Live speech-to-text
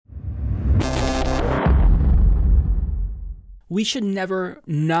We should never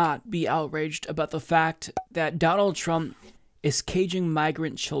not be outraged about the fact that Donald Trump is caging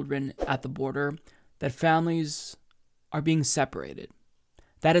migrant children at the border, that families are being separated.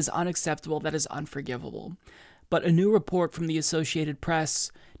 That is unacceptable. That is unforgivable. But a new report from the Associated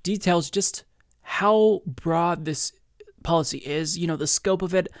Press details just how broad this policy is, the scope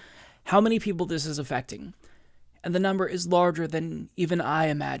of it, how many people this is affecting. And the number is larger than even I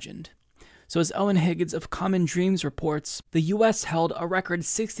imagined. So as Owen Higgins of Common Dreams reports, the U.S. held a record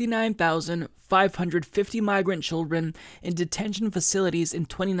 69,550 migrant children in detention facilities in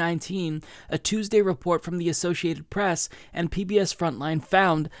 2019, a Tuesday report from the Associated Press and PBS Frontline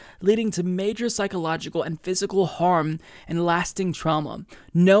found, leading to major psychological and physical harm and lasting trauma.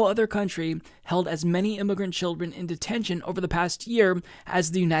 No other country held as many immigrant children in detention over the past year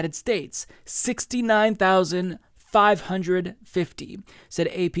as the United States. 69,550, said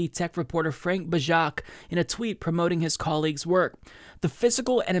AP tech reporter Frank Bajak in a tweet promoting his colleague's work. The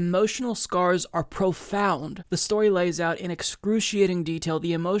physical and emotional scars are profound. The story lays out in excruciating detail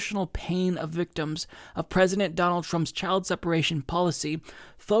the emotional pain of victims of President Donald Trump's child separation policy,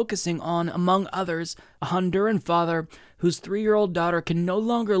 focusing on, among others, a Honduran father whose 3-year-old daughter can no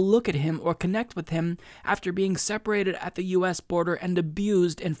longer look at him or connect with him after being separated at the U.S. border and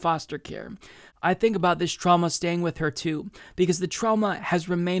abused in foster care. I think about this trauma staying with her too, because the trauma has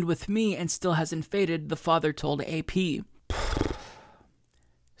remained with me and still hasn't faded, the father told AP.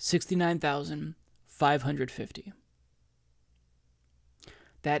 69,550.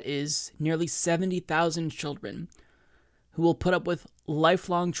 That is nearly 70,000 children who will put up with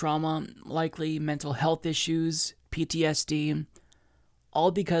lifelong trauma, likely mental health issues, PTSD,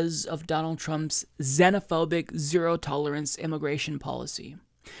 all because of Donald Trump's xenophobic, zero-tolerance immigration policy.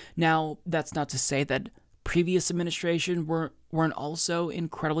 Now, that's not to say that previous administrations weren't also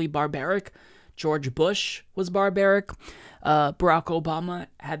incredibly barbaric. George Bush was barbaric. Barack Obama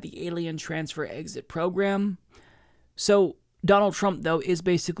had the alien transfer exit program. So Donald Trump, though, is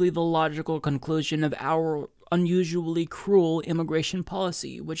basically the logical conclusion of our unusually cruel immigration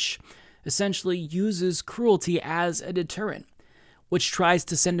policy, which essentially uses cruelty as a deterrent, which tries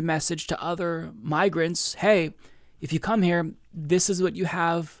to send a message to other migrants, hey, if you come here, this is what you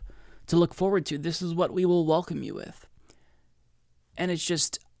have to look forward to. This is what we will welcome you with. And it's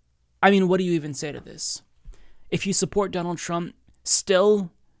just, what do you even say to this? If you support Donald Trump,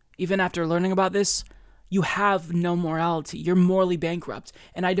 still, even after learning about this, you have no morality. You're morally bankrupt.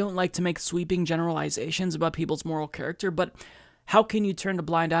 And I don't like to make sweeping generalizations about people's moral character, but how can you turn a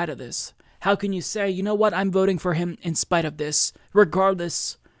blind eye to this? How can you say, you know what, I'm voting for him in spite of this,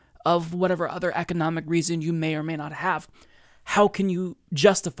 regardless of whatever other economic reason you may or may not have? How can you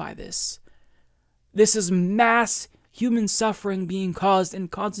justify this? This is mass human suffering being caused in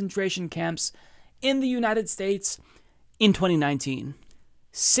concentration camps in the United States in 2019.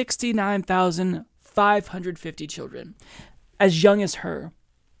 69,550 children, as young as her,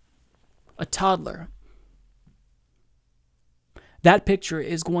 a toddler. That picture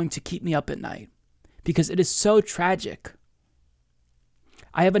is going to keep me up at night because it is so tragic.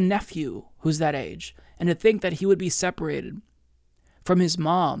 I have a nephew who's that age, and to think that he would be separated from his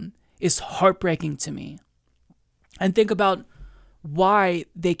mom is heartbreaking to me. And think about why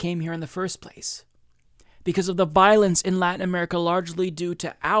they came here in the first place. Because of the violence in Latin America, largely due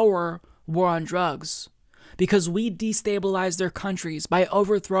to our war on drugs. Because we destabilized their countries by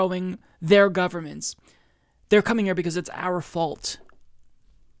overthrowing their governments. They're coming here because it's our fault.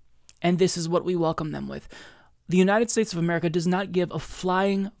 And this is what we welcome them with. The United States of America does not give a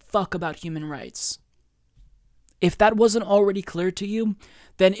flying fuck about human rights. If that wasn't already clear to you,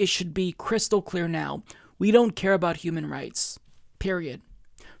 then it should be crystal clear now. We don't care about human rights. Period.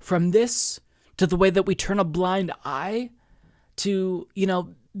 From this to the way that we turn a blind eye to,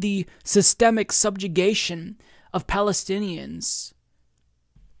 the systemic subjugation of Palestinians.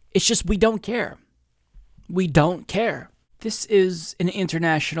 It's just we don't care. We don't care. This is an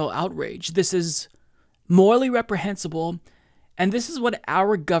international outrage. This is morally reprehensible, and this is what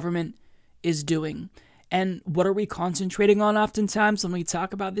our government is doing. And what are we concentrating on oftentimes when we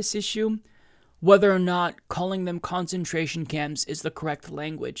talk about this issue? Whether or not calling them concentration camps is the correct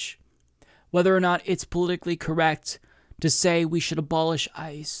language. Whether or not it's politically correct to say we should abolish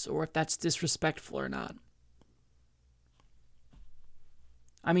ICE, or if that's disrespectful or not.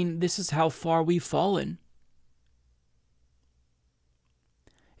 This is how far we've fallen.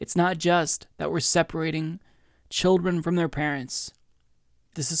 It's not just that we're separating children from their parents.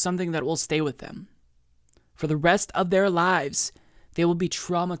 This is something that will stay with them. For the rest of their lives, they will be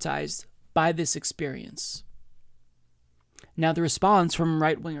traumatized by this experience. Now, the response from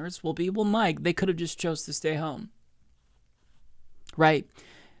right-wingers will be, well, Mike, they could have just chose to stay home. right?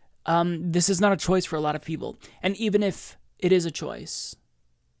 This is not a choice for a lot of people. And even if it is a choice,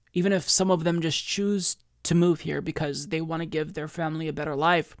 even if some of them just choose to move here because they want to give their family a better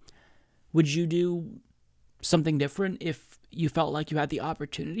life, would you do something different if you felt like you had the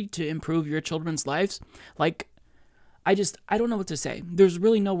opportunity to improve your children's lives? Like, I don't know what to say. There's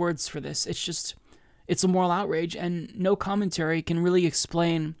really no words for this. It's a moral outrage, and no commentary can really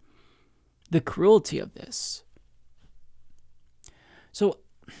explain the cruelty of this. So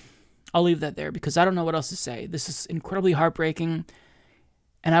I'll leave that there because I don't know what else to say. This is incredibly heartbreaking,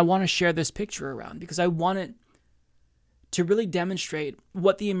 and I want to share this picture around because I want it to really demonstrate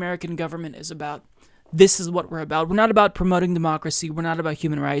what the American government is about. This is what we're about. We're not about promoting democracy. We're not about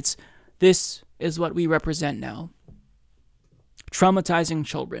human rights. This is what we represent now. Traumatizing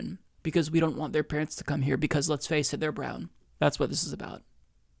children because we don't want their parents to come here because, let's face it, they're brown. That's what this is about.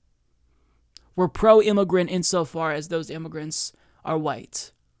 We're pro-immigrant insofar as those immigrants are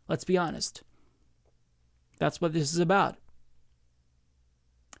white. Let's be honest. That's what this is about.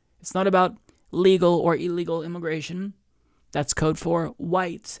 It's not about legal or illegal immigration. That's code for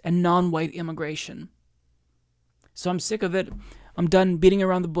white and non-white immigration. So I'm sick of it. I'm done beating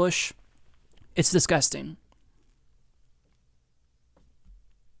around the bush. It's disgusting.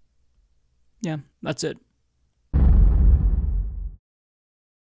 Yeah, that's it.